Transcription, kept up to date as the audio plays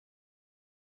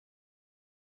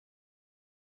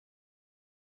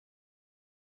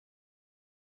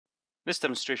In this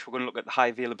demonstration, we're going to look at the high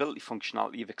availability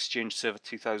functionality of Exchange Server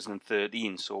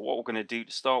 2013. So what we're going to do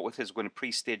to start with is we're going to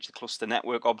pre-stage the cluster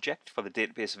network object for the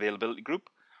database availability group.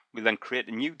 We'll then create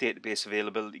a new database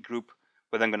availability group.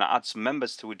 We're then going to add some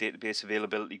members to a database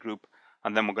availability group,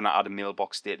 and then we're going to add a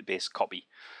mailbox database copy.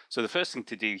 So the first thing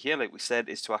to do here, like we said,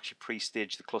 is to actually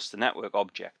pre-stage the cluster network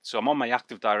object. So I'm on my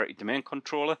Active Directory domain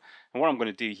controller, and what I'm going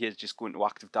to do here is just go into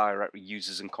Active Directory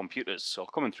users and computers. So I'll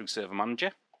come in through Server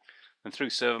Manager. And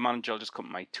through Server Manager, I'll just come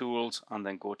to my tools and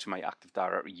then go to my Active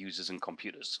Directory users and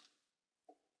computers.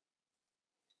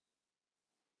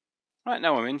 Right,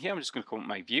 now I'm in here, I'm just going to come to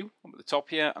my view up at the top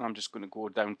here, and I'm just going to go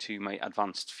down to my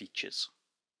advanced features.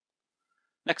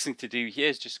 Next thing to do here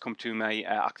is just come to my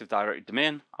Active Directory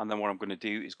domain, and then what I'm going to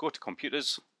do is go to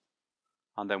computers,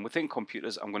 and then within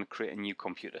computers, I'm going to create a new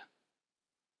computer.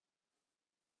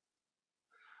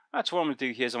 Right, so what I'm going to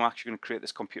do here is I'm actually going to create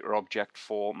this computer object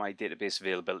for my database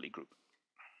availability group.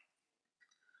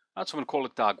 Right, so I'm going to call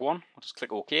it DAG1. I'll just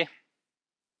click OK.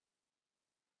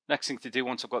 Next thing to do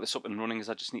once I've got this up and running is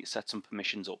I just need to set some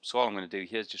permissions up. So all I'm going to do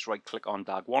here is just right click on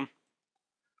DAG1,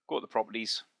 go to the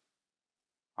properties,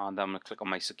 and then I'm going to click on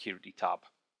my security tab.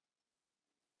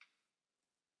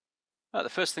 Right, the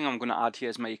first thing I'm going to add here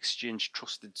is my Exchange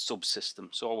Trusted Subsystem.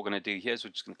 So all we're going to do here is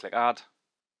we're just going to click Add.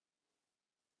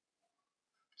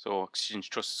 So Exchange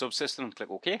Trusted Subsystem, click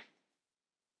OK. And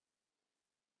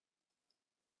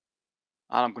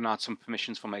I'm going to add some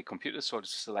permissions for my computer, so I'll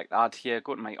just select Add here,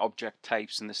 go to my object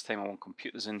types, and this time I want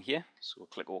computers in here, so we'll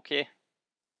click OK.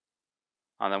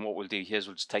 And then what we'll do here is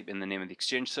we'll just type in the name of the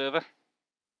Exchange server. So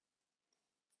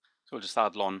we'll just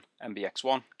add lon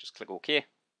mbx1, just click OK.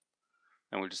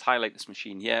 And we'll just highlight this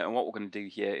machine here, and what we're going to do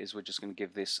here is we're just going to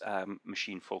give this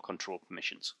machine full control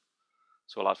permissions.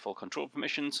 So we'll add full control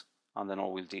permissions, and then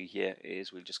all we'll do here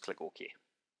is we'll just click OK.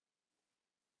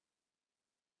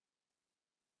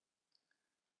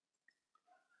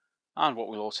 And what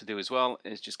we'll also do as well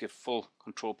is just give full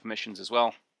control permissions as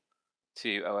well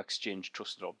to our Exchange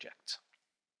Trusted object.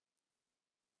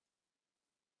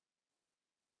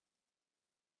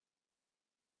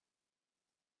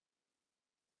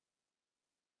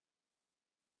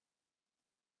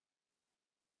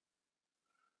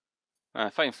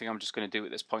 Final thing I'm just going to do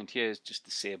at this point here is just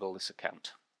disable this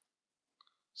account.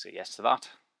 Say yes to that,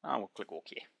 and we'll click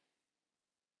OK.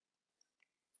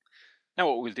 Now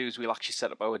what we'll do is we'll actually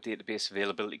set up our database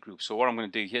availability group. So what I'm going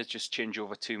to do here is just change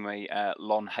over to my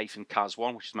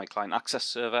lon-cas1, which is my client access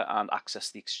server, and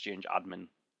access the Exchange admin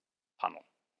panel.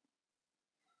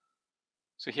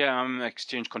 So here I'm in the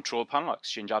Exchange control panel,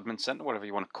 Exchange admin center, whatever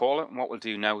you want to call it. And what we'll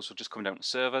do now is we'll just come down to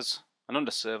servers, and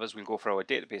under servers we'll go for our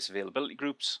database availability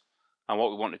groups. And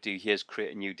what we want to do here is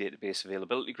create a new database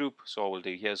availability group. So all we'll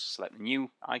do here is select the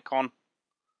new icon,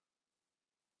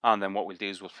 and then what we'll do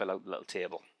is we'll fill out the little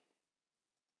table.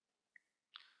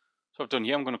 So I've done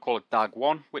here, I'm going to call it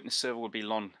DAG1. Witness server will be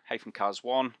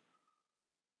lon-cas1.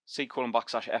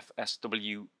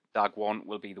 C:\fsw DAG1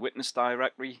 will be the witness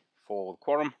directory for the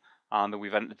quorum. And then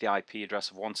we've entered the IP address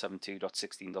of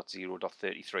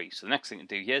 172.16.0.33. So the next thing to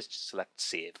do here is just select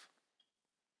save.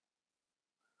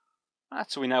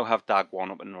 Right, so we now have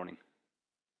DAG1 up and running.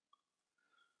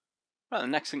 Right, the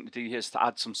next thing to do here is to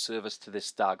add some servers to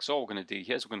this DAG. So all we're going to do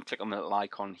here is we're going to click on the little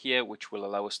icon here, which will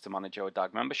allow us to manage our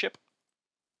DAG membership.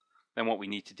 Then what we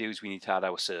need to do is we need to add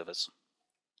our servers.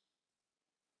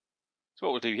 So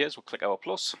what we'll do here is we'll click our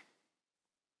plus.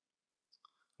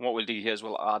 And what we'll do here is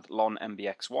we'll add lon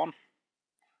mbx1,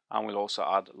 and we'll also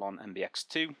add lon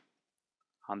mbx2,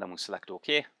 and then we'll select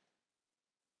OK,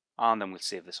 and then we'll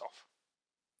save this off.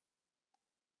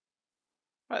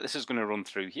 Right, this is going to run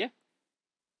through here.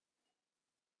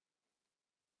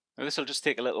 Now this will just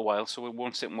take a little while, so we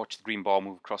won't sit and watch the green bar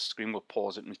move across the screen. We'll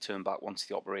pause it and return back once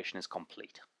the operation is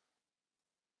complete.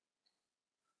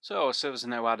 So our servers are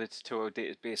now added to our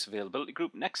database availability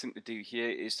group. Next thing to do here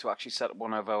is to actually set up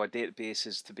one of our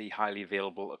databases to be highly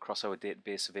available across our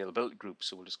database availability group.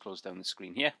 So we'll just close down the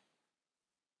screen here.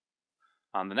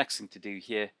 And the next thing to do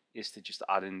here is to just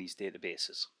add in these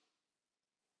databases.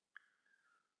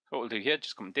 So what we'll do here,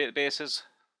 just come to databases.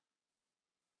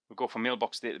 We'll go for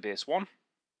mailbox database 1.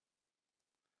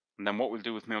 And then what we'll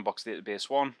do with mailbox database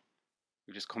 1,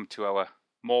 we'll just come to our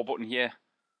more button here.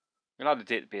 We'll add a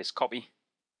database copy.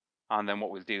 And then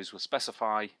what we'll do is we'll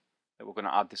specify that we're going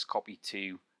to add this copy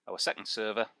to our second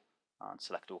server and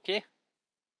select OK.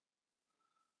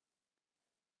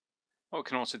 What we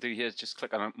can also do here is just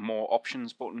click on a more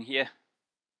options button here.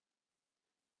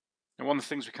 And one of the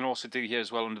things we can also do here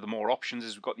as well under the more options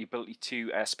is we've got the ability to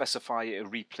specify a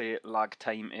replay lag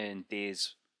time in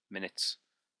days, minutes,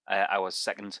 hours,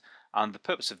 seconds, And the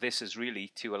purpose of this is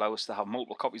really to allow us to have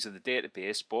multiple copies of the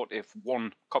database, but if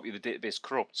one copy of the database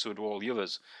corrupts, so do all the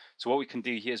others. So what we can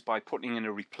do here is by putting in a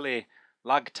replay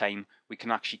lag time, we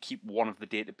can actually keep one of the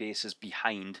databases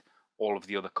behind all of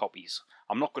the other copies.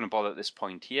 I'm not going to bother at this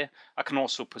point here. I can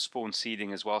also postpone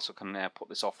seeding as well, so I can put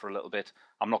this off for a little bit.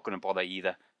 I'm not going to bother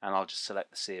either, and I'll just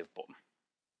select the save button.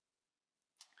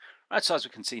 Right, so as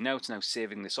we can see now, it's now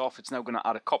saving this off. It's now going to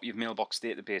add a copy of mailbox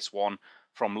database 1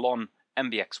 from lon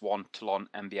mbx1 to lon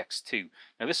mbx2.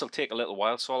 Now this will take a little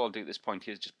while, so all I'll do at this point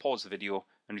here is just pause the video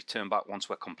and return back once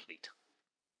we're complete.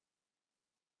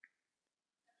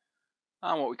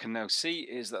 And what we can now see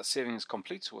is that saving is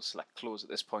complete, so we'll select close at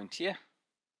this point here.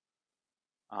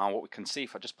 And what we can see,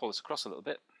 if I just pull this across a little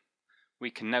bit, we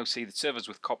can now see the servers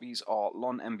with copies are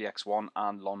lon mbx1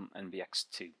 and lon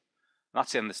mbx2. And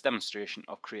that's the end of this demonstration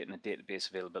of creating a database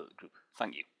availability group.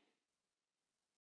 Thank you.